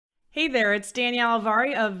Hey there, it's Danielle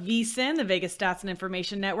Alvari of VSIN, the Vegas Stats and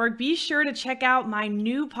Information Network. Be sure to check out my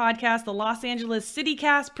new podcast, the Los Angeles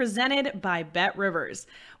CityCast, presented by BetRivers.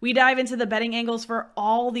 We dive into the betting angles for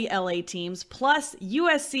all the LA teams, plus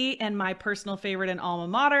USC and my personal favorite and alma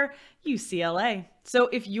mater, UCLA. So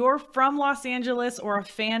if you're from Los Angeles or a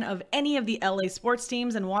fan of any of the LA sports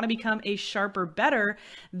teams and want to become a sharper bettor,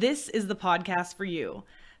 this is the podcast for you.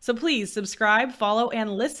 So please subscribe, follow, and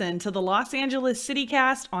listen to the Los Angeles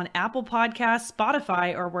CityCast on Apple Podcasts,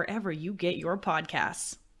 Spotify, or wherever you get your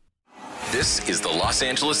podcasts. This is the Los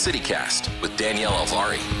Angeles CityCast with Danielle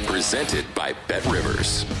Alvari, presented by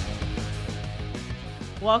BetRivers.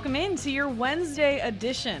 Welcome into your Wednesday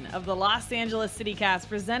edition of the Los Angeles CityCast,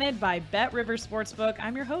 presented by BetRivers Sportsbook.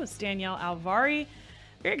 I'm your host, Danielle Alvari.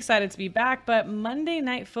 Very excited to be back, but Monday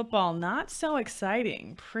Night Football, not so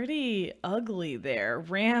exciting. Pretty ugly there.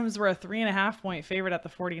 Rams were a 3.5-point favorite at the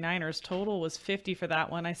 49ers. Total was 50 for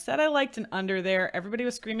that one. I said I liked an under there. Everybody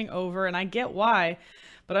was screaming over, and I get why.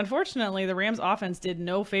 But unfortunately, the Rams offense did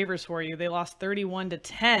no favors for you. They lost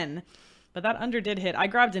 31-10, but that under did hit. I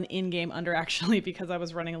grabbed an in-game under, actually, because I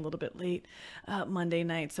was running a little bit late Monday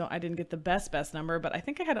night, so I didn't get the best number, but I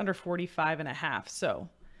think I had under 45.5, so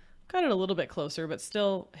got it a little bit closer, but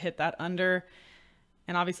still hit that under.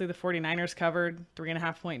 And obviously the 49ers covered,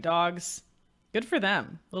 3.5-point dogs. Good for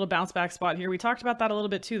them. A little bounce back spot here. We talked about that a little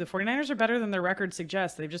bit too. The 49ers are better than their record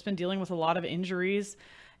suggests. They've just been dealing with a lot of injuries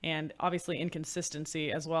and obviously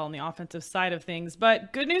inconsistency as well on the offensive side of things.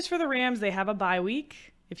 But good news for the Rams. They have a bye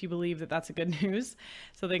week, if you believe that that's a good news.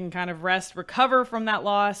 So they can kind of rest, recover from that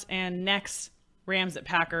loss. And next, Rams at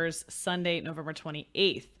Packers, Sunday, November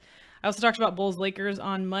 28th. I also talked about Bulls-Lakers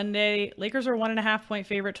on Monday. Lakers are 1.5-point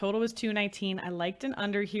favorite. Total was 219. I liked an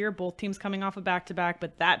under here. Both teams coming off a back-to-back,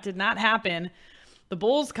 but that did not happen. The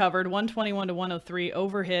Bulls covered 121-103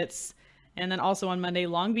 over hits. And then also on Monday,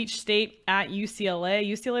 Long Beach State at UCLA.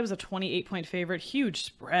 UCLA was a 28-point favorite. Huge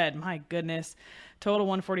spread. My goodness. Total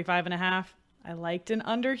 145.5. I liked an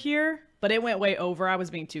under here, but it went way over. I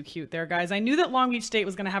was being too cute there, guys. I knew that Long Beach State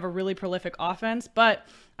was going to have a really prolific offense, but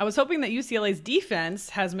I was hoping that UCLA's defense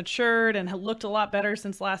has matured and looked a lot better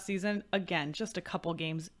since last season. Again, just a couple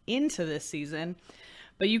games into this season.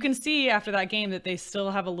 But you can see after that game that they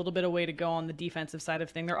still have a little bit of way to go on the defensive side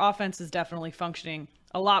of things. Their offense is definitely functioning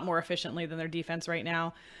a lot more efficiently than their defense right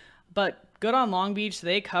now. But good on Long Beach.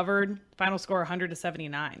 They covered. Final score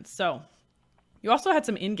 100-79. So you also had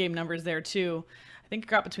some in-game numbers there too. I think it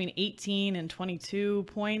got between 18 and 22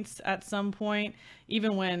 points at some point.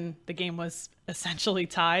 Even when the game was essentially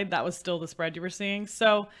tied, that was still the spread you were seeing.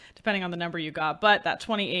 So depending on the number you got, but that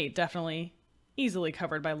 28 definitely easily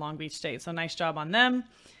covered by Long Beach State. So nice job on them.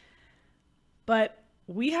 But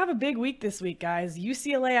we have a big week this week, guys.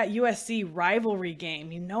 UCLA at USC rivalry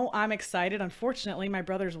game. You know I'm excited. Unfortunately, my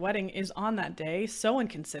brother's wedding is on that day. So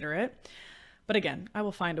inconsiderate. But again, I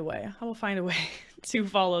will find a way. I will find a way to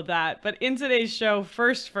follow that. But in today's show,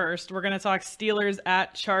 first, we're going to talk Steelers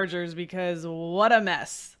at Chargers because what a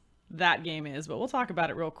mess that game is. But we'll talk about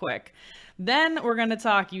it real quick. Then we're going to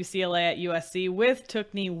talk UCLA at USC with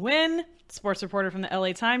Tooknee Wynn, sports reporter from the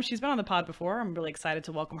LA Times. She's been on the pod before. I'm really excited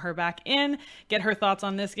to welcome her back in, get her thoughts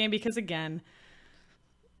on this game because, again,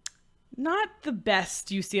 not the best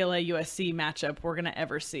UCLA USC matchup we're going to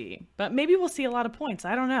ever see, but maybe we'll see a lot of points.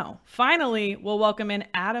 I don't know. Finally, we'll welcome in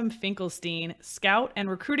Adam Finkelstein, scout and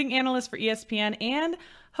recruiting analyst for ESPN and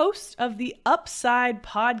host of the Upside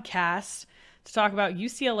podcast to talk about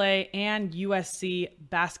UCLA and USC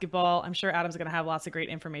basketball. I'm sure Adam's going to have lots of great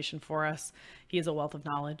information for us. He is a wealth of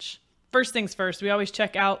knowledge. First things first, we always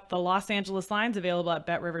check out the Los Angeles lines available at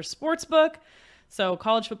BetRivers Sportsbook. So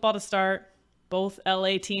college football to start. Both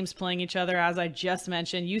LA teams playing each other, as I just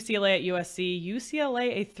mentioned. UCLA at USC.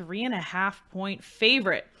 UCLA a 3.5-point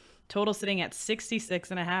favorite. Total sitting at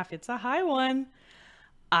 66.5. It's a high one.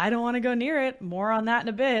 I don't want to go near it. More on that in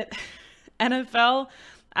a bit. NFL,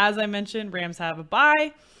 as I mentioned, Rams have a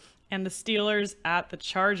bye. And the Steelers at the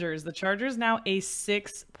Chargers. The Chargers now a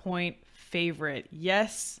 6-point favorite.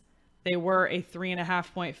 Yes, they were a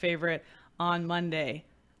 3.5-point favorite on Monday.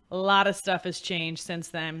 A lot of stuff has changed since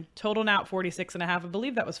then. Total now at 46.5. I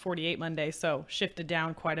believe that was 48 Monday, so shifted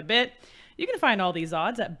down quite a bit. You can find all these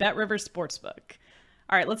odds at BetRivers Sportsbook.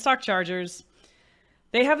 All right, let's talk Chargers.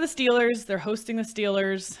 They have the Steelers. They're hosting the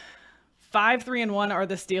Steelers. 5-3-1 are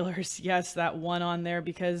the Steelers. Yes, that one on there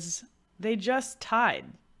because they just tied,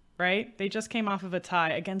 right? They just came off of a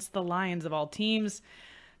tie against the Lions of all teams.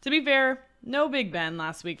 To be fair, no Big Ben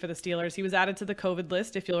last week for the Steelers. He was added to the COVID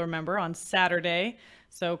list, if you'll remember, on Saturday.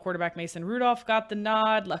 So quarterback Mason Rudolph got the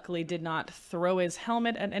nod. Luckily did not throw his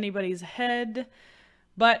helmet at anybody's head.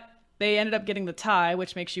 But They ended up getting the tie,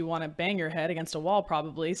 which makes you want to bang your head against a wall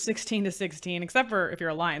probably, 16-16, except for if you're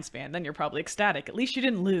a Lions fan, then you're probably ecstatic. At least you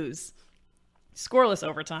didn't lose. Scoreless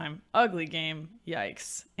overtime. Ugly game.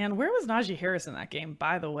 Yikes. And where was Najee Harris in that game,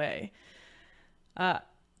 by the way?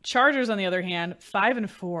 Chargers, on the other hand,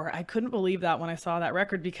 5-4. I couldn't believe that when I saw that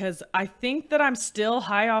record because I think that I'm still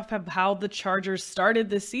high off of how the Chargers started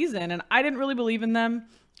this season, and I didn't really believe in them.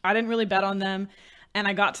 I didn't really bet on them, and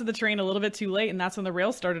I got to the train a little bit too late, and that's when the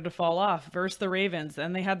rails started to fall off versus the Ravens,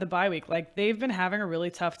 and they had the bye week. Like, they've been having a really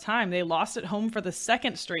tough time. They lost at home for the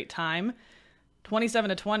second straight time,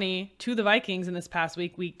 27-20 to the Vikings in this past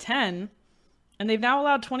week, week 10, and they've now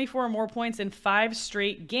allowed 24 or more points in 5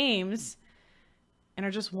 straight games and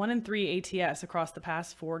are just 1-3 ATS across the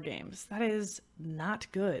past 4 games. That is not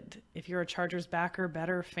good if you're a Chargers backer,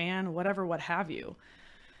 better fan, whatever, what have you.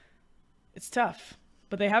 It's tough,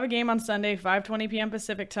 but they have a game on Sunday, 5:20 p.m.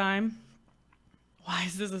 Pacific time. Why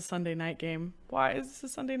is this a Sunday night game? Why is this a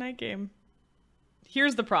Sunday night game?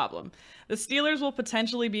 Here's the problem. The Steelers will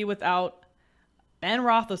potentially be without Ben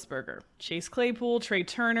Roethlisberger, Chase Claypool, Trey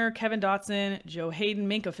Turner, Kevin Dotson, Joe Hayden,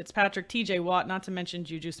 Minkah Fitzpatrick, TJ Watt, not to mention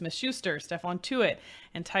Juju Smith-Schuster, Stephon Tuitt,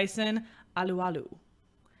 and Tyson Alualu.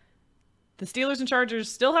 The Steelers and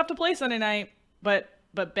Chargers still have to play Sunday night, but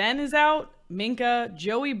Ben is out, Minkah,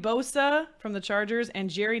 Joey Bosa from the Chargers, and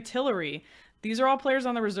Jerry Tillery. These are all players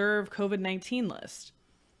on the reserve COVID-19 list.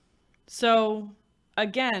 So,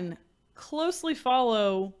 again, closely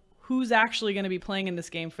follow who's actually going to be playing in this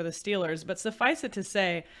game for the Steelers. But suffice it to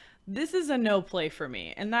say, this is a no play for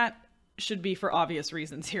me. And that should be for obvious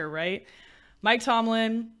reasons here, right? Mike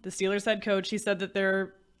Tomlin, the Steelers head coach, he said that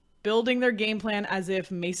they're building their game plan as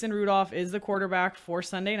if Mason Rudolph is the quarterback for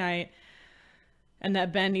Sunday night and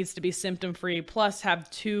that Ben needs to be symptom-free, plus have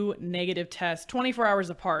 2 negative tests 24 hours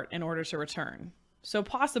apart in order to return. So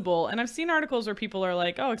possible, and I've seen articles where people are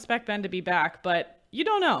like, oh, expect Ben to be back, but you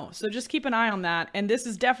don't know. So just keep an eye on that. And this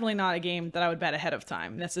is definitely not a game that I would bet ahead of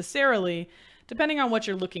time necessarily, depending on what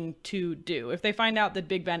you're looking to do. If they find out that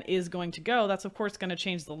Big Ben is going to go, that's of course going to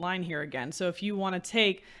change the line here again. So if you want to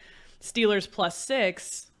take Steelers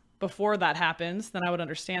 +6 before that happens, then I would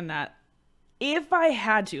understand that. If I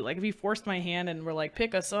had to, like if you forced my hand and were like,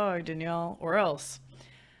 pick a side, Danielle, or else.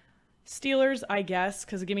 Steelers, I guess,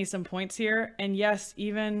 because give me some points here. And yes,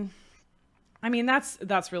 even... I mean, that's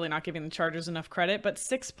really not giving the Chargers enough credit, but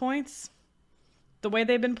 6 points, the way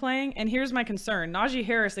they've been playing. And here's my concern. Najee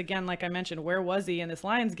Harris, again, like I mentioned, where was he in this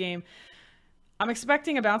Lions game? I'm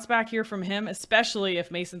expecting a bounce back here from him, especially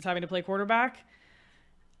if Mason's having to play quarterback.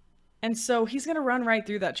 And so he's going to run right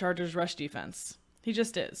through that Chargers rush defense. He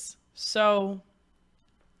just is. So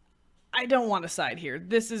I don't want to side here.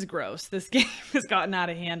 This is gross. This game has gotten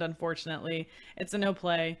out of hand, unfortunately. It's a no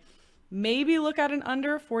play. Maybe look at an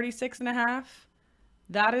under 46.5.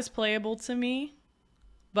 That is playable to me,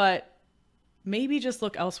 but maybe just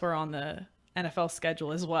look elsewhere on the NFL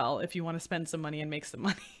schedule as well if you want to spend some money and make some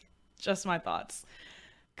money. Just my thoughts.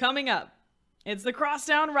 Coming up, it's the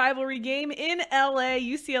crosstown rivalry game in LA,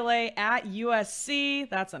 UCLA at USC.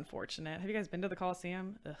 That's unfortunate. Have you guys been to the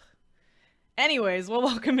Coliseum? Ugh. Anyways, we'll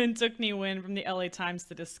welcome in Tookney Nguyen from the LA Times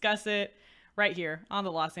to discuss it right here on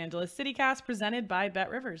the Los Angeles CityCast presented by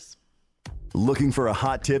BetRivers. Looking for a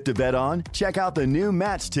hot tip to bet on? Check out the new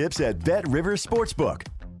Match Tips at BetRivers Sportsbook.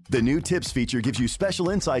 The new tips feature gives you special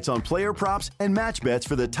insights on player props and match bets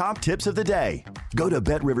for the top tips of the day. Go to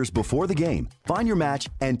BetRivers before the game, find your match,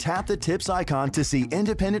 and tap the tips icon to see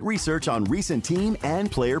independent research on recent team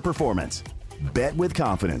and player performance. Bet with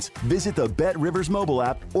confidence. Visit the BetRivers mobile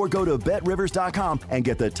app or go to BetRivers.com and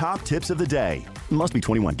get the top tips of the day. Must be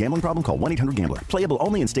 21. Gambling problem? Call 1-800-GAMBLER. Playable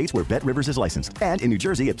only in states where BetRivers is licensed and in New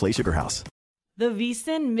Jersey at Play Sugar House. The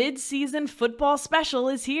VSiN mid-season football special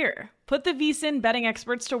is here. Put the VSiN betting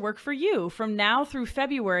experts to work for you from now through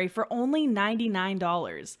February for only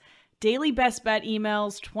 $99. Daily best bet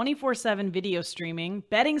emails, 24/7 video streaming,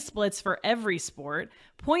 betting splits for every sport,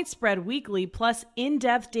 point spread weekly, plus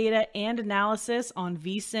in-depth data and analysis on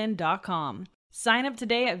vsin.com. Sign up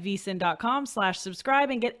today at vsin.com/subscribe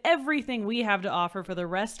and get everything we have to offer for the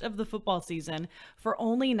rest of the football season for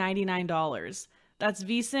only $99. That's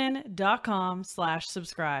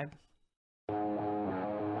vsin.com/subscribe.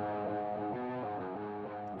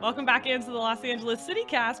 Welcome back into the Los Angeles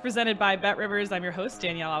CityCast presented by BetRivers. I'm your host,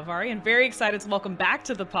 Danielle Alvari, and very excited to welcome back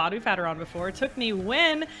to the pod. We've had her on before, Tookney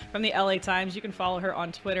Nguyen from the LA Times. You can follow her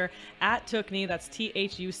on Twitter at Tookney. That's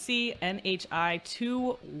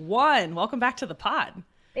THUCNHI21. Welcome back to the pod.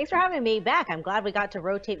 Thanks for having me back. I'm glad we got to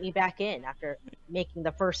rotate me back in after making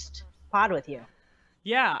the first pod with you.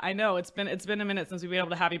 Yeah, I know. It's been a minute since we've been able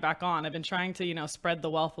to have you back on. I've been trying to, spread the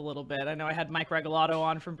wealth a little bit. I know I had Mike Regalado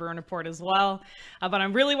on from Bruin Report as well, but I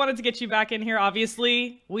really wanted to get you back in here.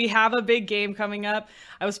 Obviously, we have a big game coming up.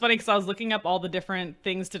 I was funny because I was looking up all the different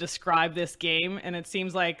things to describe this game, and it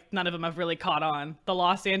seems like none of them have really caught on. The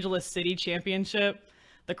Los Angeles City Championship,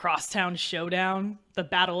 the Crosstown Showdown, the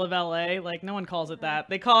Battle of LA. Like, no one calls it that.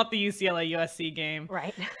 They call it the UCLA USC game.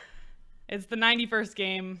 Right. It's the 91st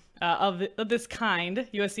game of this kind.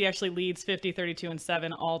 USC actually leads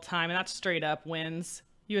 50-32-7 all time, and that's straight up wins.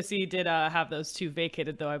 USC did have those 2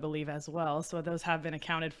 vacated, though, I believe, as well. So those have been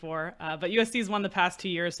accounted for. But USC's won the past 2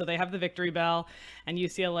 years, so they have the victory bell, and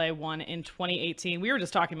UCLA won in 2018. We were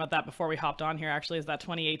just talking about that before we hopped on here, actually, is that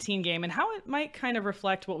 2018 game and how it might kind of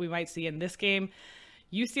reflect what we might see in this game.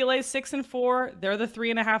 UCLA is 6-4. They're the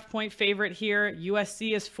 3.5-point favorite here.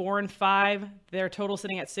 USC is 4-5. Their total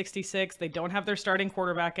sitting at 66. They don't have their starting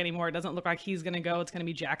quarterback anymore. It doesn't look like he's going to go. It's going to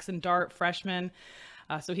be Jackson Dart, freshman.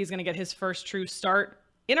 So he's going to get his first true start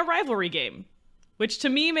in a rivalry game, which to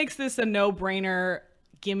me makes this a no-brainer.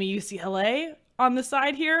 Gimme UCLA on the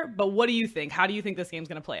side here. But what do you think? How do you think this game's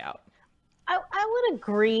going to play out? I would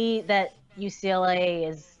agree that UCLA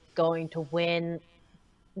is going to win.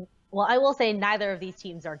 Well, I will say neither of these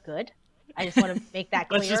teams are good. I just want to make that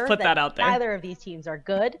clear. Let's just put that out there. Neither of these teams are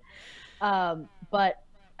good. But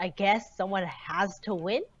I guess someone has to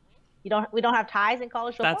win. We don't have ties in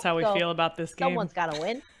college football. That's how we feel about this game. Someone's got to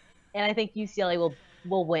win. And I think UCLA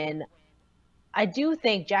will win. I do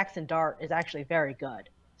think Jackson Dart is actually very good.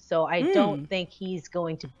 So I don't think he's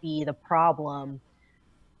going to be the problem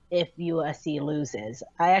if USC loses.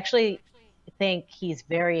 I actually think he's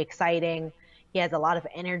very exciting. He has a lot of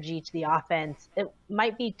energy to the offense. It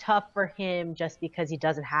might be tough for him just because he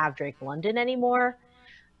doesn't have Drake London anymore.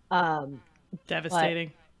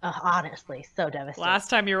 Devastating. But, honestly, so devastating. Last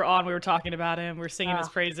time you were on, we were talking about him. We were singing his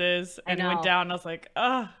praises, and he went down, and I was like,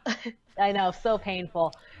 oh. I know, so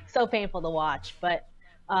painful. So painful to watch. But,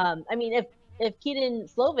 I mean, if Keaton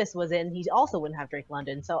Slovis was in, he also wouldn't have Drake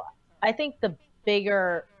London. So I think the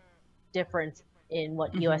bigger difference in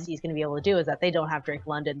what USC is going to be able to do is that they don't have Drake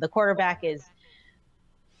London. The quarterback is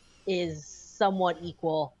somewhat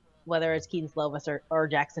equal, whether it's Keaton Slovis or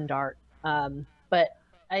Jackson Dart. But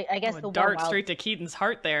I guess the dart straight to Keaton's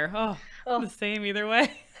heart there. Oh, the same either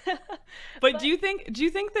way. but do you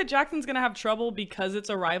think that Jackson's going to have trouble because it's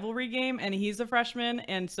a rivalry game and he's a freshman,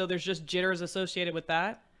 and so there's just jitters associated with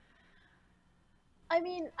that? I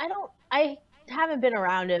mean, I haven't been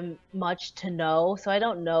around him much to know, so I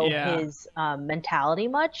don't know his mentality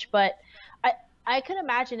much, but I could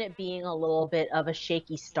imagine it being a little bit of a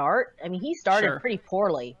shaky start. I mean, he started pretty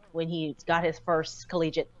poorly when he got his first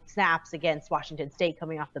collegiate snaps against Washington State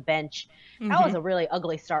coming off the bench. That was a really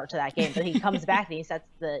ugly start to that game, but he comes back and he sets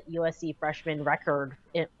the USC freshman record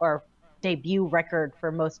or debut record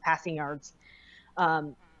for most passing yards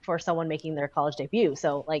for someone making their college debut.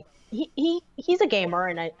 So like he's a gamer,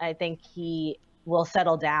 and I think he will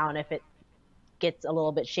settle down if it gets a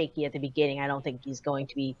little bit shaky at the beginning. I don't think he's going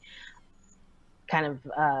to be kind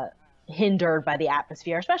of hindered by the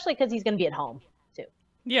atmosphere, especially because he's going to be at home too.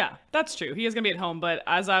 Yeah, that's true. He is going to be at home. But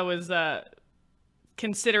as I was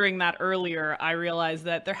considering that earlier, I realized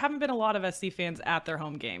that there haven't been a lot of SC fans at their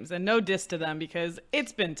home games, and no diss to them because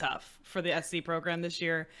it's been tough for the SC program this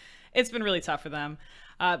year. It's been really tough for them.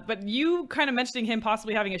 But you kind of mentioning him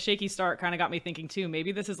possibly having a shaky start kind of got me thinking too.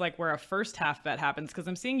 Maybe this is like where a first half bet happens, because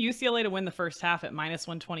I'm seeing UCLA to win the first half at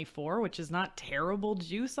 -124, which is not terrible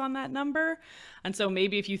juice on that number. And so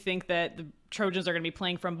maybe if you think that the Trojans are going to be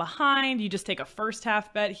playing from behind, you just take a first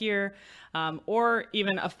half bet here, or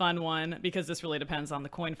even a fun one, because this really depends on the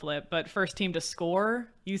coin flip. But first team to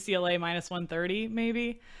score, UCLA -130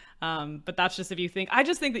 maybe. But that's just if you think. I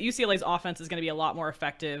just think that UCLA's offense is going to be a lot more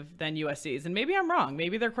effective than USC's. And maybe I'm wrong.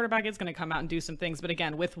 Maybe their quarterback is going to come out and do some things. But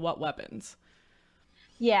again, with what weapons?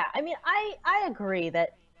 Yeah, I mean, I agree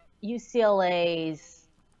that UCLA's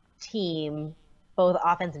team, both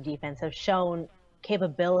offense and defense, have shown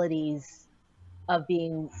capabilities of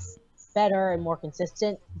being better and more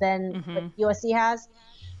consistent than what USC has.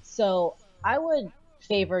 So I would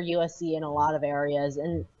favor USC in a lot of areas.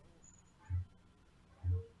 And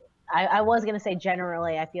I was going to say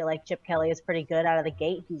generally, I feel like Chip Kelly is pretty good out of the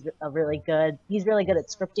gate. He's really good at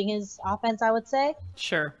scripting his offense, I would say.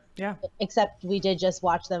 Sure. Yeah. Except we did just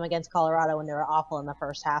watch them against Colorado when they were awful in the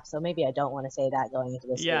first half. So maybe I don't want to say that going into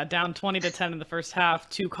this week. Down 20-10 in the first half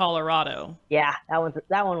to Colorado. Yeah, that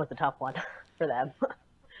one was a tough one for them.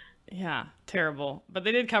 Yeah, terrible. But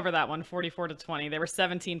they did cover that one, 44-20. They were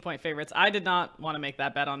 17-point favorites. I did not want to make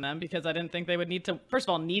that bet on them because I didn't think they would need to, first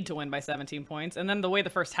of all, need to win by 17 points. And then the way the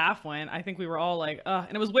first half went, I think we were all like,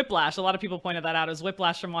 and it was whiplash. A lot of people pointed that out. It was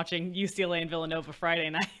whiplash from watching UCLA and Villanova Friday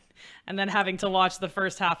night and then having to watch the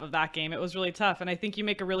first half of that game. It was really tough. And I think you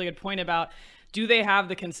make a really good point about, do they have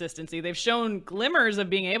the consistency? They've shown glimmers of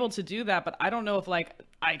being able to do that, but I don't know if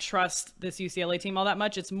I trust this UCLA team all that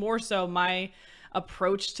much. It's more so my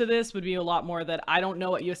approach to this would be a lot more that I don't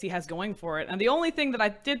know what USC has going for it. And the only thing that I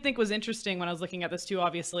did think was interesting when I was looking at this too,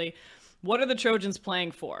 obviously, what are the Trojans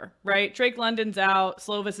playing for, right? Drake London's out,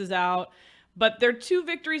 Slovis is out, but they're 2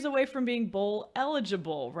 victories away from being bowl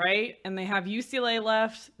eligible, right? And they have UCLA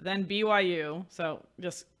left, then BYU. So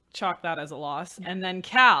just chalk that as a loss. And then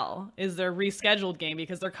Cal is their rescheduled game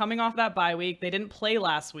because they're coming off that bye week. They didn't play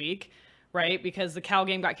last week, right? Because the Cal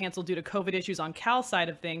game got canceled due to COVID issues on Cal's side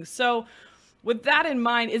of things. So with that in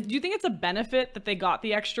mind, do you think it's a benefit that they got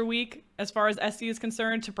the extra week as far as SC is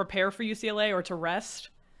concerned to prepare for UCLA or to rest?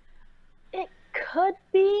 It could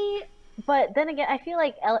be, but then again, I feel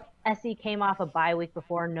like SC came off a bye week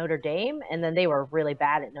before Notre Dame, and then they were really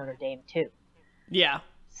bad at Notre Dame too. Yeah.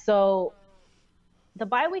 So the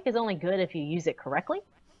bye week is only good if you use it correctly.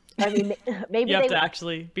 I mean, maybe you have to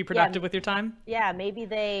actually be productive with your time. Yeah, maybe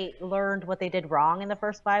they learned what they did wrong in the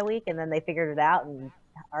first bye week, and then they figured it out and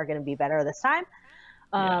are going to be better this time.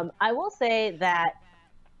 I will say that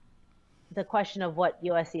the question of what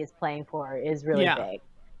USC is playing for is really big.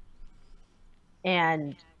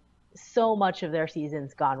 And so much of their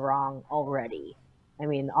season's gone wrong already. I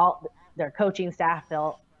mean, all their coaching staff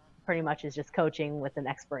pretty much is just coaching with an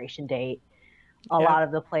expiration date. A lot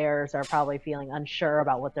of the players are probably feeling unsure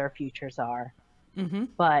about what their futures are. Mm-hmm.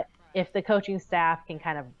 But if the coaching staff can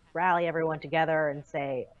kind of rally everyone together and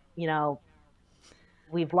say, you know,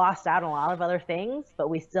 we've lost out on a lot of other things, but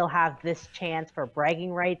we still have this chance for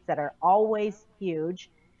bragging rights that are always huge,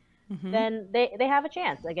 then they have a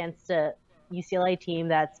chance against a UCLA team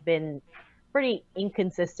that's been pretty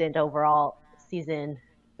inconsistent overall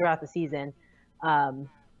throughout the season.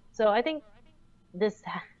 So I think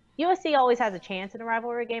USC always has a chance in a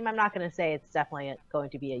rivalry game. I'm not going to say it's definitely going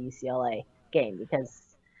to be a UCLA game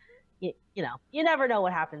because, you never know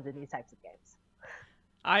what happens in these types of games.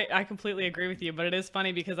 I completely agree with you, but it is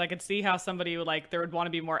funny because I could see how somebody there would want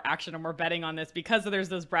to be more action or more betting on this because there's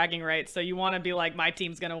those bragging rights. So you want to be like, my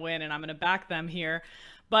team's going to win and I'm going to back them here.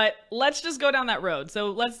 But let's just go down that road.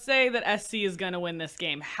 So let's say that SC is going to win this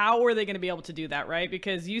game. How are they going to be able to do that, right?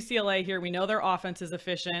 Because UCLA here, we know their offense is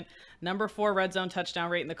efficient. Number 4 red zone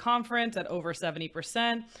touchdown rate in the conference at over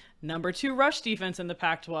 70%. Number 2 rush defense in the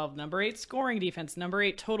Pac-12. Number 8 scoring defense. Number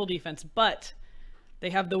 8 total defense. But they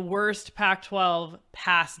have the worst Pac-12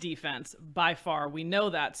 pass defense by far. We know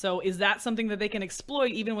that. So is that something that they can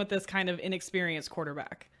exploit even with this kind of inexperienced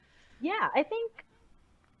quarterback? Yeah, I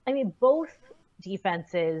mean, both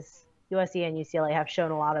defenses, USC and UCLA, have shown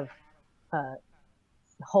a lot of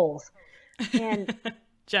holes. And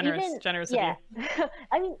generous. Yeah.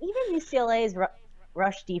 I mean, even UCLA's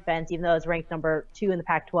rush defense, even though it's ranked number 2 in the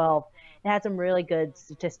Pac-12, it had some really good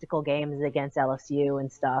statistical games against LSU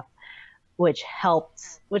and stuff, which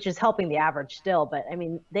is helping the average still. But I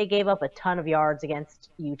mean, they gave up a ton of yards against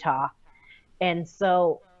Utah. And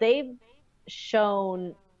so they've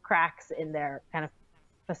shown cracks in their kind of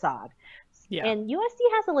facade. Yeah. And USC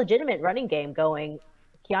has a legitimate running game going.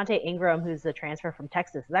 Keontae Ingram, who's the transfer from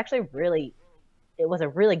Texas, is actually it was a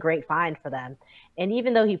really great find for them. And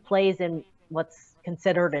even though he plays in what's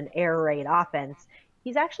considered an air raid offense,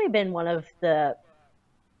 he's actually been one of the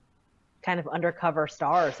kind of undercover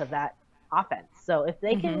stars of that offense. So if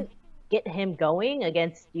they can get him going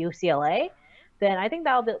against UCLA, then I think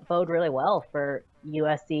that'll bode really well for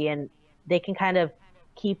USC, and they can kind of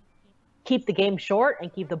keep the game short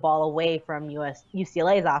and keep the ball away from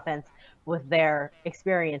UCLA's offense with their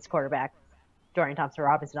experienced quarterback, Dorian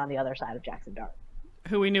Thompson-Robinson, on the other side of Jackson Dart,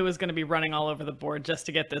 who we knew was going to be running all over the board just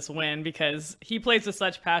to get this win because he plays with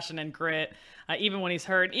such passion and grit. Even when he's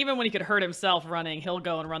hurt, even when he could hurt himself running, he'll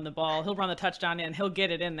go and run the ball. He'll run the touchdown in. He'll get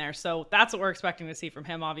it in there. So that's what we're expecting to see from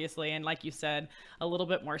him, obviously. And like you said, a little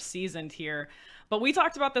bit more seasoned here. But we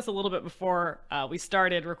talked about this a little bit before we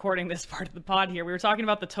started recording this part of the pod here. We were talking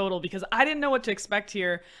about the total because I didn't know what to expect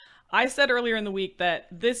here. I said earlier in the week that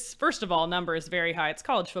this, first of all, number is very high. It's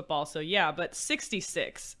college football, so yeah, but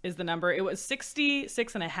 66 is the number. It was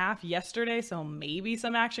 66.5 yesterday, so maybe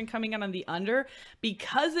some action coming in on the under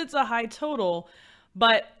because it's a high total,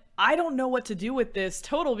 but I don't know what to do with this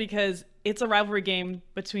total because it's a rivalry game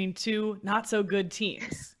between 2 not so good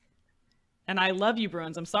teams. And I love you,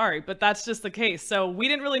 Bruins. I'm sorry, but that's just the case. So we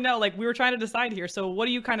didn't really know. Like, we were trying to decide here. So what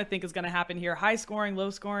do you kind of think is going to happen here? High scoring, low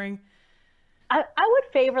scoring? I would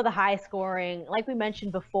favor the high scoring. Like we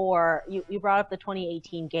mentioned before, you brought up the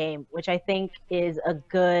 2018 game, which I think is a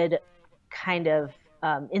good kind of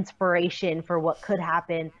inspiration for what could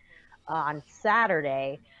happen on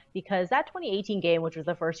Saturday, because that 2018 game, which was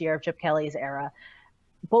the first year of Chip Kelly's era,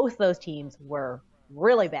 both those teams were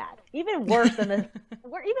really bad. Even worse than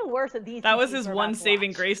these. That was his one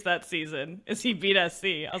saving grace that season, is he beat SC.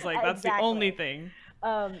 I was like, that's exactly the only thing.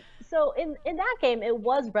 So in that game, it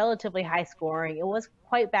was relatively high scoring. It was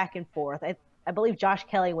quite back and forth. I believe Josh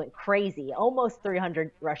Kelly went crazy, almost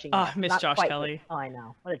 300 rushing. Oh, I miss Josh Kelly. Oh, I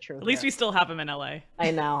know. What a true. At least we still have him in LA.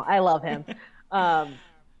 I know. I love him.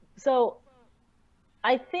 So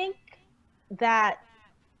I think that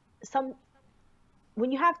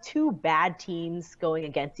when you have two bad teams going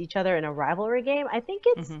against each other in a rivalry game, I think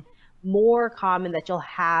it's more common that you'll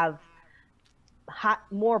have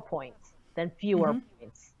more points than fewer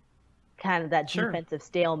points, kind of that defensive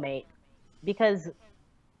stalemate, because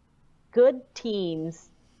good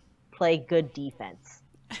teams play good defense.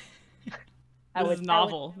 This is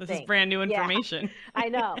novel. This is brand new information. Yeah, I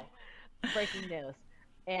know. Breaking news.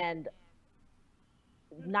 And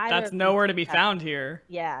that's nowhere to be found here.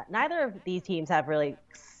 Yeah, neither of these teams have really,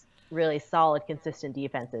 really solid, consistent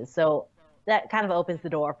defenses. So that kind of opens the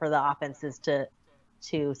door for the offenses to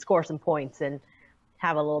score some points and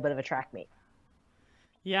have a little bit of a track meet.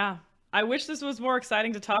 Yeah. I wish this was more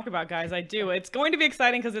exciting to talk about, guys. I do. It's going to be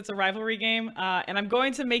exciting because it's a rivalry game, and I'm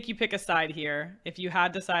going to make you pick a side here. If you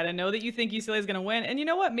had to side, I know that you think UCLA is going to win, and you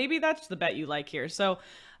know what? Maybe that's the bet you like here. So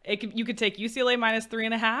you could take UCLA minus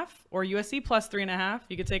 3.5 or USC plus 3.5.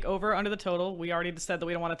 You could take over under the total. We already said that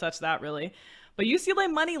we don't want to touch that really. But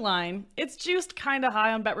UCLA money line, it's juiced kind of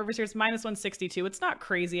high on BetRivers here. It's minus 162. It's not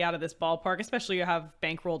crazy out of this ballpark, especially you have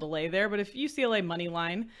bankroll delay there. But if UCLA money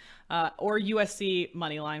line or USC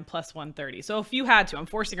money line plus 130. So if you had to, I'm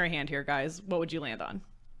forcing our hand here, guys. What would you land on?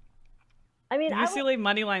 I mean, UCLA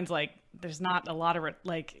money line's like, there's not a lot of I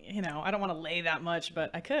don't want to lay that much,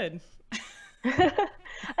 but I could.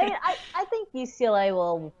 I think UCLA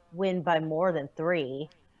will win by more than 3.5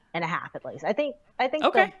 at least. I think.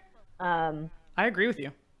 Okay. I agree with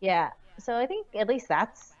you. Yeah. So I think at least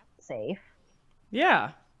that's safe.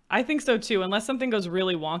 Yeah, I think so too. Unless something goes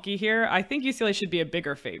really wonky here, I think UCLA should be a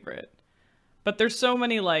bigger favorite. But there's so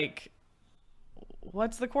many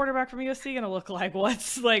what's the quarterback from USC going to look like? What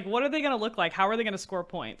are they going to look like? How are they going to score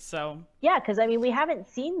points? So yeah, because I mean we haven't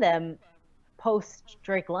seen them post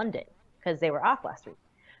Drake London because they were off last week,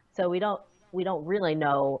 so we don't really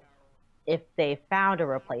know if they found a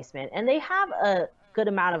replacement, and they have a good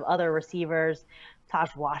amount of other receivers.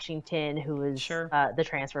 Taj Washington, who is the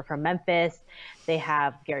transfer from Memphis. They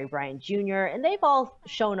have Gary Bryant Jr., and they've all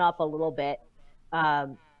shown up a little bit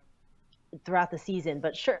throughout the season.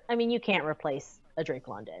 But sure, I mean, you can't replace a Drake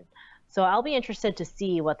London. So I'll be interested to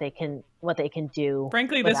see what they can do.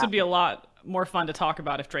 Frankly, this would be a lot more fun to talk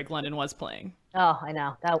about if Drake London was playing. Oh, I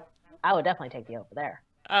know. I would definitely take the over there.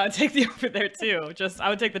 Take the over there too. I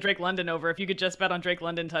would take the Drake London over. If you could just bet on Drake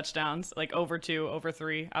London touchdowns, like over 2, over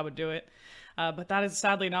 3, I would do it. But that is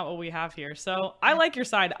sadly not what we have here. So I like your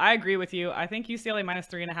side. I agree with you. I think UCLA minus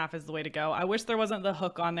 3.5 is the way to go. I wish there wasn't the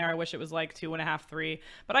hook on there. I wish it was like 2.5, 3.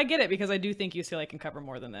 But I get it because I do think UCLA can cover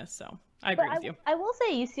more than this. So I agree with you. I will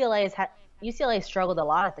say UCLA has struggled a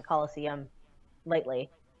lot at the Coliseum lately.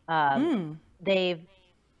 They've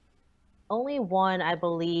only won, I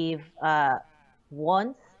believe,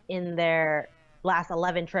 once in their last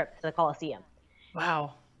 11 trips to the Coliseum.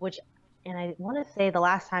 Wow. And I want to say the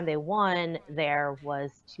last time they won there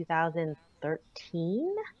was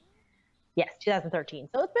 2013. Yes, 2013.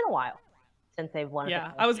 So it's been a while since they've won.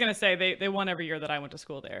 Yeah, I was going to say they won every year that I went to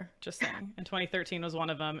school there, just saying. And 2013 was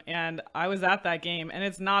one of them. And I was at that game, and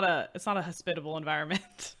it's not a hospitable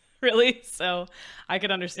environment, really. So I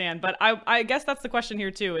could understand. But I guess that's the question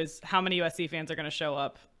here, too, is how many USC fans are going to show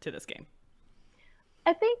up to this game?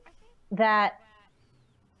 I think that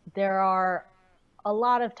there are a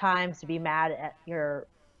lot of times to be mad at your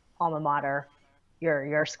alma mater,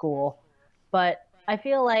 your school, but I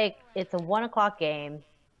feel like it's a 1:00 game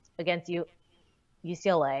against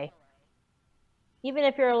UCLA. Even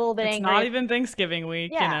if you're a little bit angry, it's not even Thanksgiving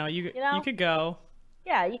week. Yeah, you could go.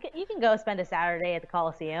 Yeah, you can go spend a Saturday at the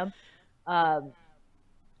Coliseum.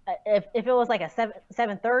 If it was like a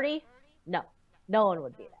 7:30, no one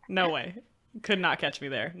would be there. No way. Could not catch me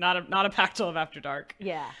there. Not a Pac-12 after dark.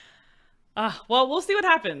 Yeah. Well, we'll see what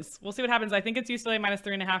happens. I think it's UCLA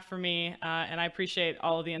 -3.5 for me, and I appreciate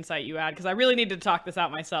all of the insight you add because I really needed to talk this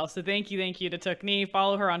out myself. So thank you to Tooknee.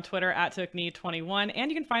 Follow her on Twitter at Tooknee21, and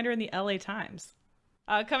you can find her in the LA Times.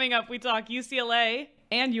 Coming up, we talk UCLA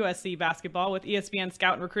and USC basketball with ESPN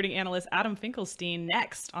scout and recruiting analyst Adam Finkelstein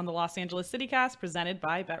next on the Los Angeles CityCast, presented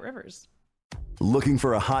by BetRivers. Looking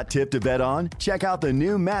for a hot tip to bet on? Check out the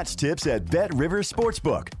new Match Tips at BetRivers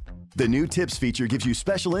Sportsbook. The new tips feature gives you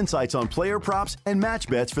special insights on player props and match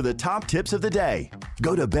bets for the top tips of the day.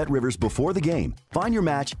 Go to BetRivers before the game, find your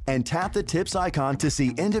match, and tap the tips icon to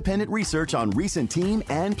see independent research on recent team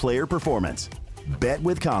and player performance. Bet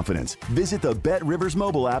with confidence. Visit the BetRivers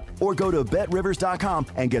mobile app or go to BetRivers.com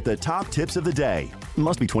and get the top tips of the day.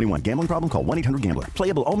 Must be 21. Gambling problem? Call 1-800-GAMBLER.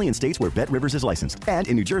 Playable only in states where BetRivers is licensed and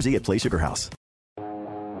in New Jersey at Play Sugar House.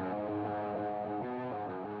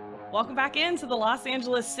 Welcome back into the Los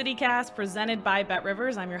Angeles CityCast presented by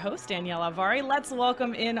BetRivers. I'm your host, Danielle Alvari. Let's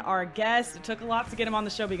welcome in our guest. It took a lot to get him on the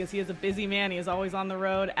show because he is a busy man. He is always on the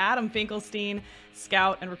road. Adam Finkelstein,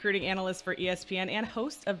 scout and recruiting analyst for ESPN and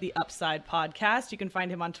host of the Upside podcast. You can find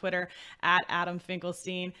him on Twitter at Adam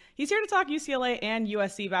Finkelstein. He's here to talk UCLA and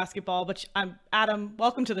USC basketball. But Adam,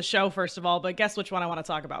 welcome to the show, first of all. But guess which one I want to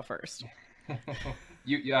talk about first?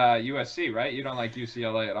 USC, right? You don't like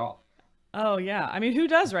UCLA at all. Oh, yeah. I mean, who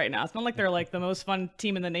does right now? It's not like they're like the most fun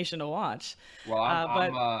team in the nation to watch. Well,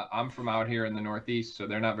 I'm from out here in the Northeast, so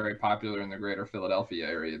they're not very popular in the greater Philadelphia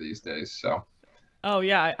area these days. So. Oh,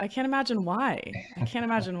 yeah. I can't imagine why.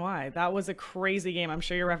 That was a crazy game. I'm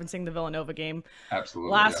sure you're referencing the Villanova game.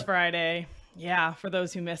 Absolutely. Last Friday. Yeah, for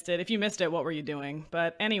those who missed it. If you missed it, what were you doing?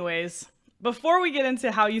 But anyways, before we get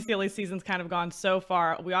into how UCLA's season's kind of gone so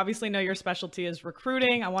far, we obviously know your specialty is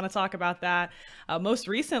recruiting. I want to talk about that. Most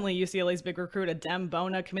recently, UCLA's big recruit, Adem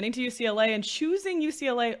Bona, committing to UCLA and choosing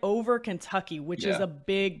UCLA over Kentucky, which is a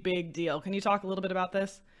big, big deal. Can you talk a little bit about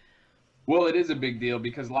this? Well, it is a big deal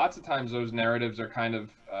because lots of times those narratives are kind of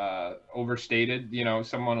overstated. You know,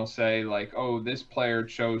 someone will say like, oh, this player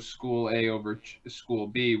chose school A over school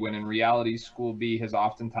B, when in reality, school B has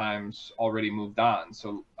oftentimes already moved on.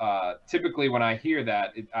 So typically when I hear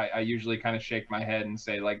that, I usually kind of shake my head and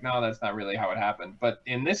say like, no, that's not really how it happened. But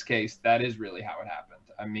in this case, that is really how it happened.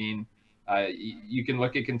 I mean, you can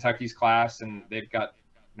look at Kentucky's class and they've got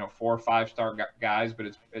 4 or 5-star guys, but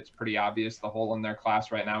it's pretty obvious the hole in their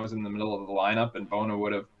class right now is in the middle of the lineup, and Bona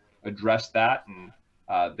would have addressed that. And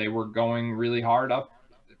they were going really hard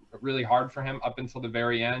for him up until the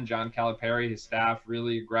very end. John Calipari, his staff,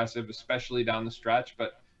 really aggressive, especially down the stretch.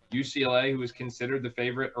 But UCLA, who was considered the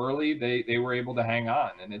favorite early, they were able to hang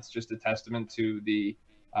on, and it's just a testament to the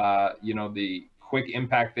the quick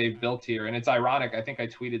impact they've built here. And it's ironic. I think I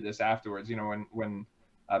tweeted this afterwards. When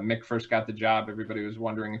Mick first got the job, everybody was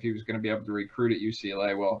wondering if he was going to be able to recruit at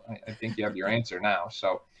UCLA. Well, I think you have your answer now.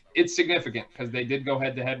 So it's significant because they did go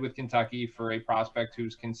head-to-head with Kentucky for a prospect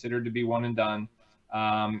who's considered to be one and done,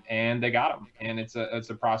 and they got him. And it's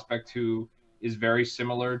a prospect who is very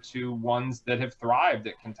similar to ones that have thrived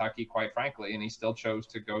at Kentucky, quite frankly, and he still chose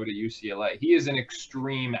to go to UCLA. He is an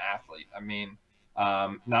extreme athlete. I mean,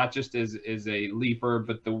 not just as a leaper,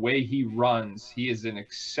 but the way he runs, he is an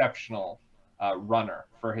exceptional runner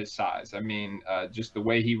for his size. I mean, just the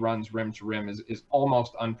way he runs rim to rim is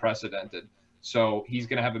almost unprecedented. So he's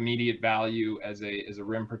going to have immediate value as a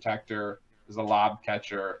rim protector, as a lob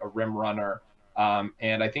catcher, a rim runner.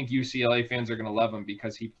 And I think UCLA fans are going to love him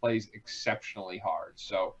because he plays exceptionally hard.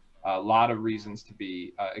 So a lot of reasons to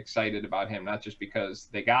be excited about him, not just because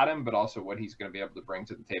they got him, but also what he's going to be able to bring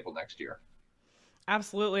to the table next year.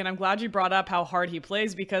 Absolutely. And I'm glad you brought up how hard he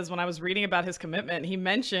plays, because when I was reading about his commitment, he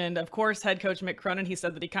mentioned, of course, head coach Mick Cronin. He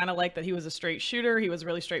said that he kind of liked that he was a straight shooter. He was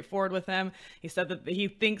really straightforward with him. He said that he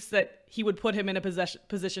thinks that he would put him in a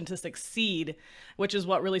position to succeed, which is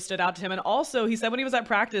what really stood out to him. And also, he said when he was at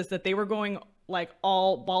practice that they were going like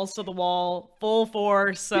all balls to the wall, full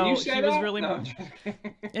force. So he was really,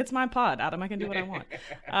 it's my pod, Adam. I can do what I want.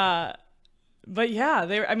 But yeah,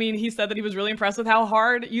 he said that he was really impressed with how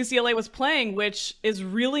hard UCLA was playing, which is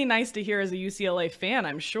really nice to hear as a UCLA fan,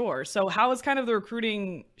 I'm sure. So how has kind of the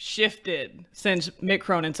recruiting shifted since Mick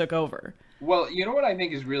Cronin took over? Well, you know what I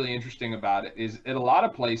think is really interesting about it is at a lot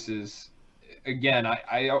of places, again,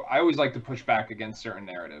 I always like to push back against certain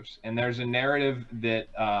narratives. And there's a narrative that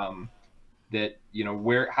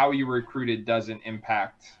how you recruited doesn't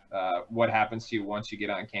impact what happens to you once you get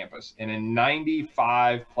on campus. And in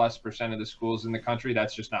 95+% of the schools in the country,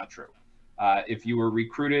 that's just not true. If you were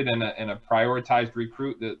recruited in a prioritized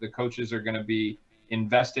recruit, the coaches are going to be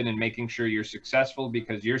invested in making sure you're successful,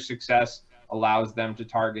 because your success allows them to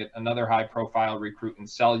target another high-profile recruit and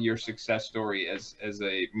sell your success story as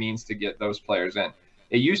a means to get those players in.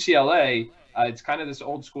 At UCLA, it's kind of this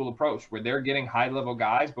old school approach where they're getting high-level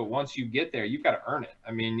guys, but once you get there, you've got to earn it.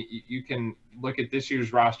 I mean, you can look at this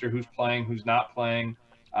year's roster, who's playing, who's not playing,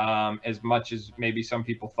 as much as maybe some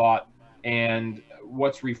people thought. And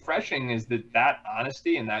what's refreshing is that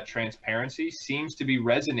honesty and that transparency seems to be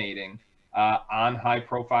resonating on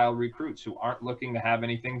high-profile recruits who aren't looking to have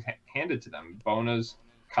anything handed to them. Bona's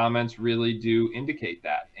comments really do indicate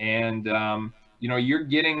that. And, you're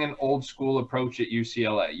getting an old-school approach at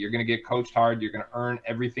UCLA. You're going to get coached hard. You're going to earn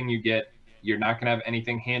everything you get. You're not going to have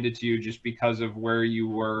anything handed to you just because of where you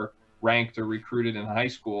were ranked or recruited in high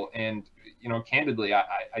school. And, candidly,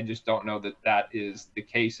 I just don't know that is the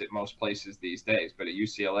case at most places these days. But at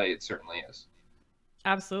UCLA, it certainly is.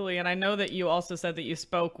 Absolutely. And I know that you also said that you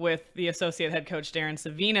spoke with the associate head coach, Darren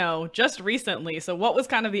Savino, just recently. So what was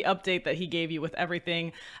kind of the update that he gave you with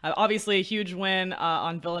everything? Obviously a huge win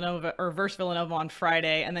on Villanova or versus Villanova on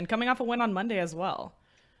Friday, and then coming off a win on Monday as well.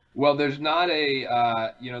 Well, there's not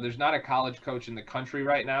there's not a college coach in the country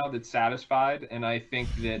right now that's satisfied. And I think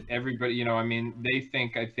that everybody, I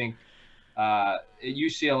think at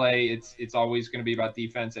UCLA, it's always going to be about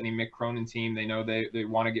defense. Any Mick Cronin team, they know they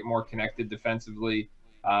want to get more connected defensively.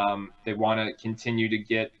 They want to continue to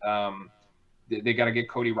get they got to get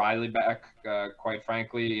Cody Riley back. Quite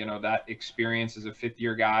frankly, that experience as a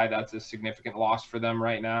fifth-year guy, that's a significant loss for them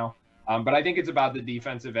right now. But I think it's about the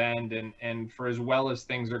defensive end, and for as well as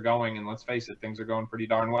things are going, and let's face it, things are going pretty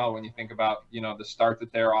darn well when you think about the start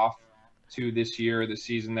that they're off to this year, the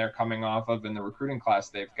season they're coming off of, and the recruiting class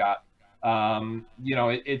they've got.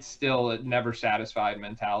 It's still a never satisfied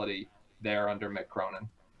mentality there under Mick Cronin.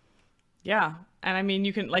 Yeah. And I mean,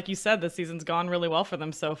 you can, like you said, the season's gone really well for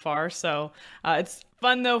them so far. So it's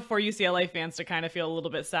fun, though, for UCLA fans to kind of feel a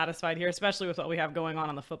little bit satisfied here, especially with what we have going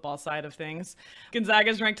on the football side of things.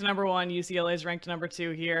 Gonzaga's ranked number 1. UCLA's ranked number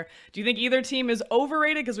 2 here. Do you think either team is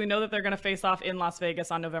overrated? Because we know that they're going to face off in Las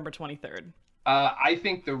Vegas on November 23rd. I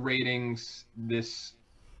think the ratings this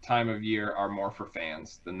time of year are more for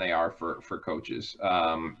fans than they are for coaches.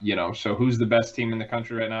 So who's the best team in the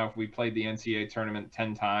country right now? If we played the NCAA tournament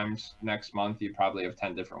 10 times next month, you'd probably have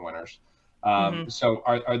 10 different winners. So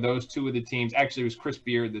are those two of the teams? Actually, it was Chris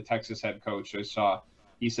Beard, the Texas head coach.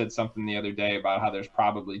 He said something the other day about how there's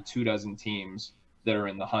probably 24 teams that are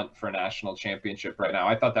in the hunt for a national championship right now.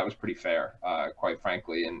 I thought that was pretty fair, quite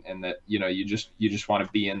frankly, and that, you just want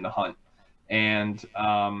to be in the hunt. And,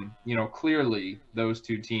 clearly those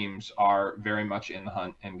two teams are very much in the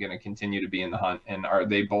hunt and going to continue to be in the hunt. And are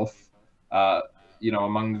they both,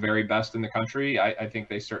 among the very best in the country? I think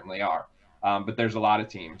they certainly are. But there's a lot of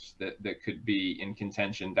teams that could be in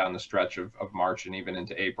contention down the stretch of March and even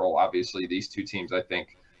into April. Obviously, these two teams, I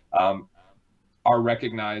think, are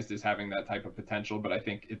recognized as having that type of potential. But I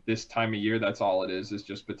think at this time of year, that's all it is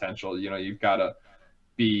just potential. You've got to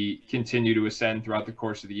continue to ascend throughout the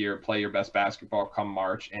course of the year, play your best basketball come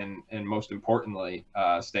March, and most importantly,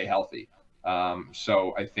 stay healthy.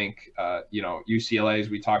 So I think, UCLA, as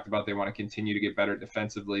we talked about, they want to continue to get better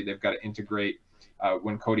defensively. They've got to integrate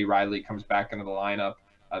when Cody Riley comes back into the lineup.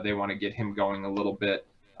 They want to get him going a little bit.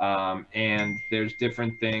 And there's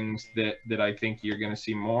different things that I think you're going to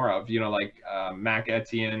see more of, like Mac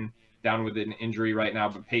Etienne down with an injury right now,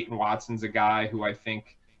 but Peyton Watson's a guy who I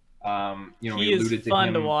think, he is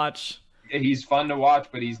fun to watch. He's fun to watch,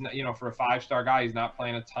 but he's not, for a 5-star guy, he's not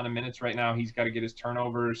playing a ton of minutes right now. He's got to get his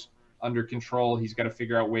turnovers under control. He's got to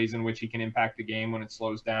figure out ways in which he can impact the game when it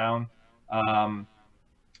slows down.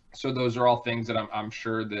 So those are all things that I'm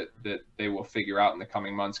sure that they will figure out in the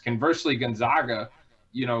coming months. Conversely, Gonzaga,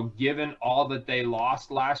 given all that they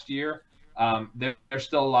lost last year, they're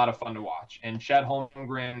still a lot of fun to watch. And Chet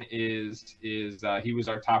Holmgren is he was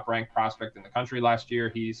our top ranked prospect in the country last year.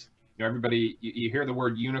 He's, everybody, you hear the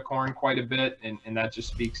word unicorn quite a bit, and that just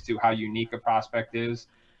speaks to how unique a prospect is.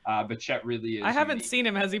 But Chet really is. I haven't seen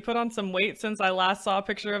him. Has he put on some weight since I last saw a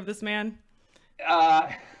picture of this man?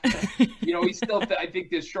 He's still, I think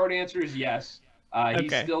the short answer is yes.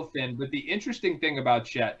 He's still thin. But the interesting thing about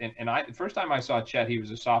Chet, and the first time I saw Chet, he was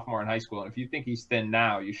a sophomore in high school. And if you think he's thin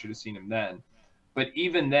now, you should have seen him then. But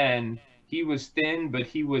even then, he was thin, but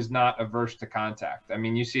he was not averse to contact. I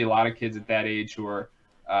mean, you see a lot of kids at that age who are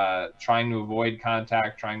trying to avoid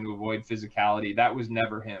contact, trying to avoid physicality. That was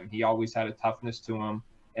never him. He always had a toughness to him.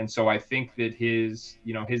 And so I think that his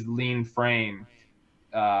lean frame,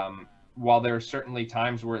 while there are certainly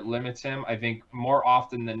times where it limits him, I think more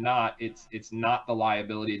often than not, it's not the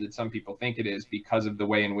liability that some people think it is, because of the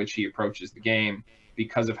way in which he approaches the game,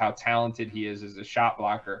 because of how talented he is as a shot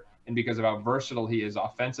blocker, and because of how versatile he is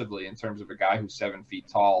offensively in terms of a guy who's 7 feet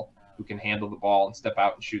tall, who can handle the ball and step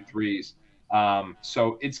out and shoot threes.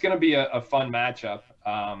 So it's going to be a fun matchup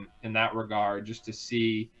in that regard, just to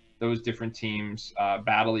see those different teams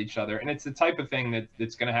battle each other. And it's the type of thing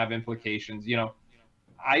that's going to have implications. You know,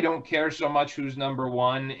 I don't care so much who's number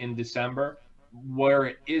one in December. Where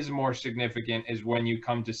it is more significant is when you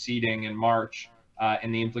come to seeding in March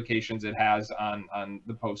and the implications it has on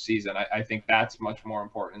the postseason. I think that's much more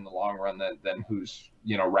important in the long run than who's,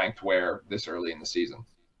 you know, ranked where this early in the season.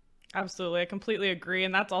 Absolutely. I completely agree.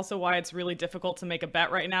 And that's also why it's really difficult to make a bet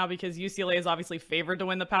right now, because UCLA is obviously favored to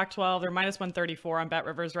win the Pac-12. They're minus 134 on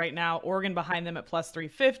BetRivers right now. Oregon behind them at plus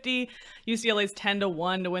 350. UCLA's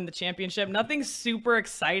 10-1 to win the championship. Nothing super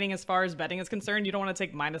exciting as far as betting is concerned. You don't want to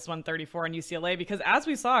take minus 134 on UCLA because, as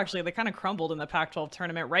we saw, actually, they kind of crumbled in the Pac-12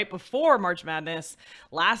 tournament right before March Madness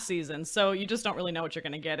last season. So you just don't really know what you're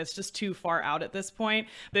going to get. It's just too far out at this point.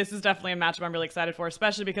 This is definitely a matchup I'm really excited for,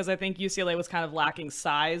 especially because I think UCLA was kind of lacking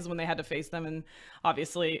size when they had to face them in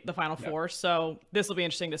obviously the Final Four. So this will be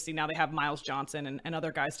interesting to see. Now they have Miles Johnson and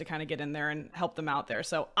other guys to kind of get in there and help them out there.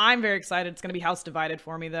 So I'm very excited. It's going to be house divided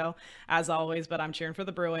for me though, as always, but I'm cheering for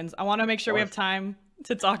the Bruins. I want to make sure we have time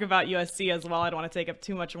to talk about USC as well. I don't want to take up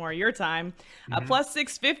too much more of your time. Plus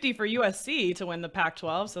 650 for USC to win the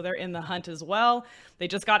Pac-12. So they're in the hunt as well. They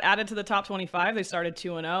just got added to the top 25. They started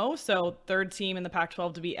 2-0. So third team in the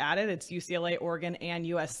Pac-12 to be added. It's UCLA, Oregon, and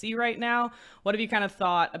USC right now. What have you kind of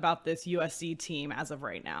thought about this USC team as of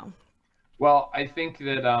right now? Well, I think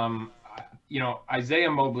that, you know, Isaiah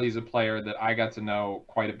Mobley is a player that I got to know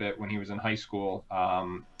quite a bit when he was in high school.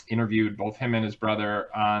 Interviewed both him and his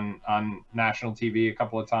brother on national TV a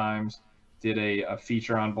couple of times, did a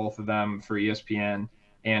feature on both of them for ESPN.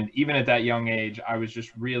 And even at that young age, I was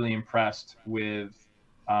just really impressed with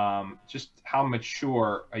just how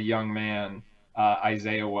mature a young man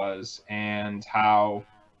Isaiah was, and how,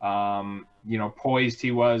 you know, poised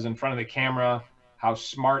he was in front of the camera, how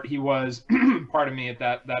smart he was, pardon me, at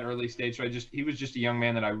that early stage. So he was just a young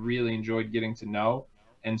man that I really enjoyed getting to know.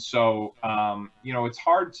 And so, you know, it's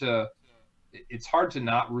hard to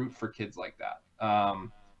not root for kids like that.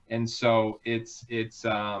 And so it's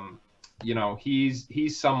you know,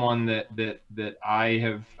 he's someone that I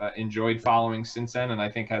have enjoyed following since then, and I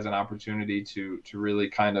think has an opportunity to really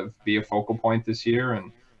kind of be a focal point this year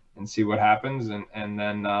and see what happens. And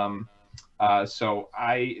then so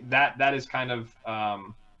that is kind of,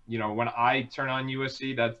 you know, when I turn on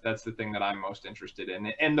USC, that's the thing that I'm most interested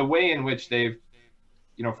in, and the way in which they've,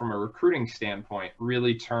 you know, from a recruiting standpoint,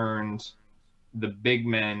 really turned the big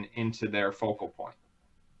men into their focal point.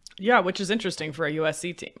 Yeah, which is interesting for a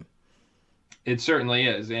USC team. It certainly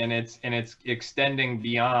is, and it's extending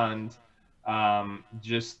beyond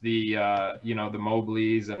just the you know, the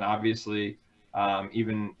Mobleys, and obviously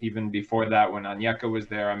even before that when Onyeka was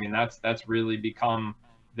there. I mean, that's really become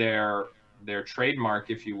their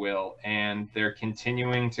trademark, if you will, and they're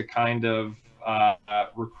continuing to kind of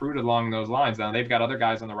recruit along those lines. Now they've got other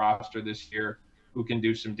guys on the roster this year who can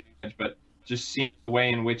do some damage, but just seeing the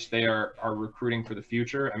way in which they are recruiting for the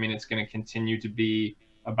future, I mean, it's going to continue to be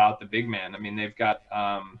about the big man. I mean, they've got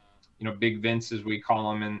you know, Big Vince, as we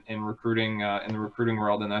call him in recruiting, in the recruiting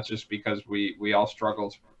world, and that's just because we all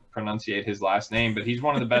struggle to pronunciate his last name, but he's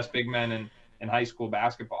one of the best big men in high school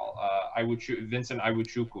basketball. Vincent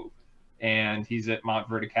Iwuchukwu, and he's at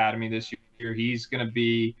Montverde Academy this year. He's going to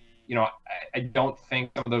be, you know, I don't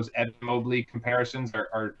think some of those Ed Mobley comparisons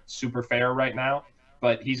are super fair right now,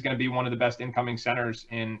 but he's going to be one of the best incoming centers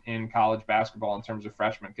in college basketball in terms of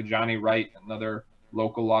freshmen. Kajani Wright, another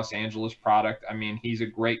local Los Angeles product. I mean, he's a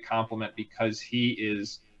great compliment because he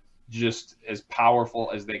is just as powerful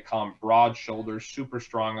as they come. Broad shoulders, super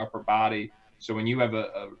strong upper body. So when you have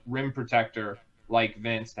a rim protector like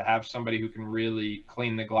Vince, to have somebody who can really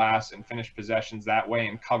clean the glass and finish possessions that way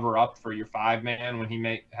and cover up for your 5-man when he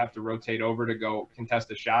may have to rotate over to go contest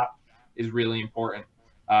a shot is really important.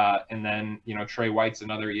 And then, you know, Trey White's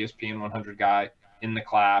another ESPN 100 guy in the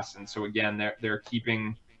class. And so again, they're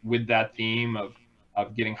keeping with that theme of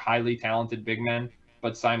getting highly talented big men,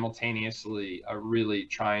 but simultaneously really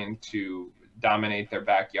trying to dominate their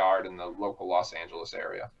backyard in the local Los Angeles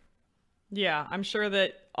area. Yeah, I'm sure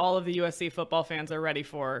that all of the USC football fans are ready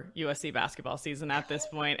for USC basketball season at this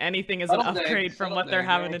point. Anything is an upgrade from what they're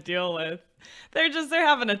having to deal with. They're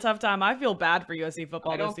having a tough time. I feel bad for USC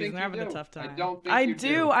football this season. They're having a tough time. I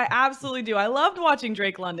do. I absolutely do. I loved watching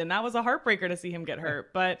Drake London. That was a heartbreaker to see him get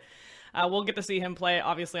hurt. But We'll get to see him play,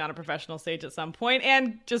 obviously, on a professional stage at some point.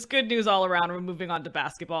 And just good news all around. We're moving on to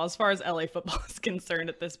basketball. As far as LA football is concerned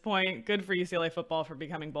at this point, good for UCLA football for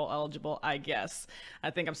becoming bowl eligible, I guess.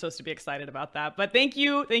 I think I'm supposed to be excited about that. But thank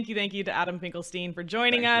you to Adam Finkelstein for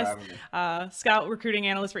joining us. Scout recruiting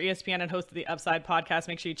analyst for ESPN and host of the Upside podcast.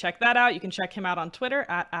 Make sure you check that out. You can check him out on Twitter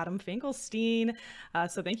at Adam Finkelstein.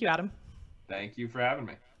 So thank you, Adam. Thank you for having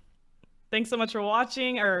me. Thanks so much for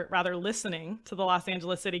watching, or rather listening, to the Los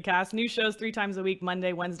Angeles City Cast. New shows 3 times a week,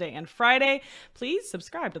 Monday, Wednesday, and Friday. Please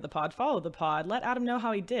subscribe to the pod, follow the pod. Let Adam know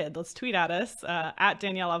how he did. Let's tweet at us, at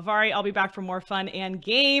Danielle Alvari. I'll be back for more fun and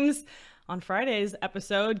games. On Friday's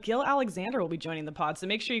episode, Gil Alexander will be joining the pod, so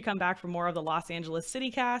make sure you come back for more of the Los Angeles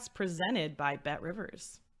City Cast presented by Bet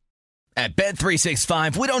Rivers. At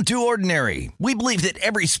Bet365, we don't do ordinary. We believe that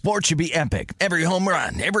every sport should be epic. Every home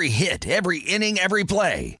run, every hit, every inning, every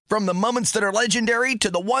play. From the moments that are legendary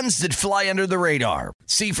to the ones that fly under the radar.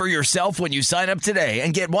 See for yourself when you sign up today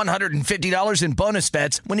and get $150 in bonus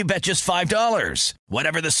bets when you bet just $5.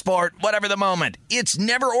 Whatever the sport, whatever the moment, it's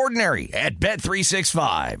never ordinary at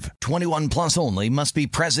Bet365. 21 plus only. Must be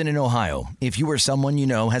present in Ohio. If you or someone you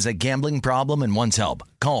know has a gambling problem and wants help,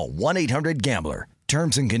 call 1-800-GAMBLER.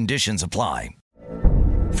 Terms and conditions apply.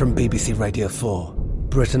 From BBC Radio 4,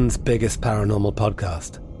 Britain's biggest paranormal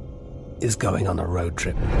podcast is going on a road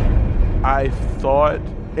trip. I thought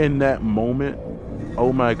in that moment,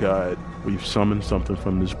 oh my God, we've summoned something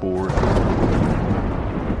from this board.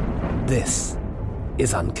 This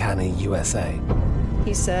is Uncanny USA.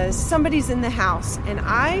 He says, somebody's in the house, and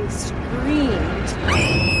I screamed.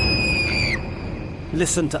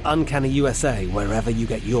 Listen to Uncanny USA wherever you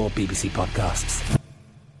get your BBC podcasts,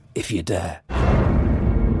 if you dare.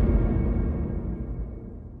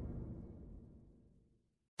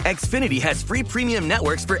 Xfinity has free premium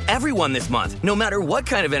networks for everyone this month, no matter what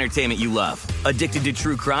kind of entertainment you love. Addicted to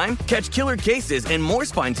true crime? Catch killer cases and more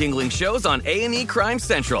spine-tingling shows on A&E Crime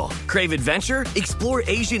Central. Crave adventure? Explore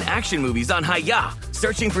Asian action movies on Hi-YAH.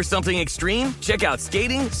 Searching for something extreme? Check out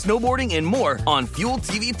skating, snowboarding, and more on Fuel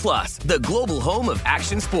TV Plus, the global home of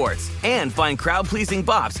action sports. And find crowd-pleasing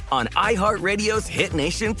bops on iHeartRadio's Hit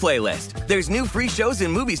Nation playlist. There's new free shows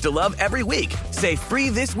and movies to love every week. Say free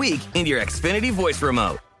this week in your Xfinity voice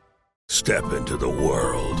remote. Step into the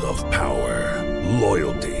world of power,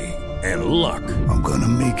 loyalty, and luck. I'm gonna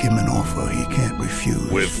make him an offer he can't refuse.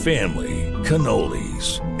 With family,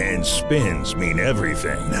 cannolis, and spins mean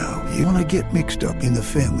everything. Now, you wanna get mixed up in the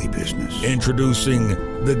family business. Introducing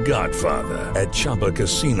The Godfather at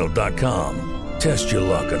ChumbaCasino.com. Test your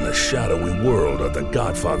luck in the shadowy world of The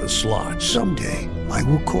Godfather slot. Someday, I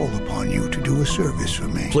will call upon you to do a service for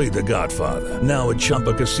me. Play The Godfather, now at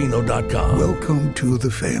ChumbaCasino.com. Welcome to the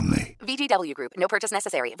family. VGW Group. No purchase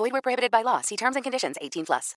necessary. Void where prohibited by law. See terms and conditions. 18+.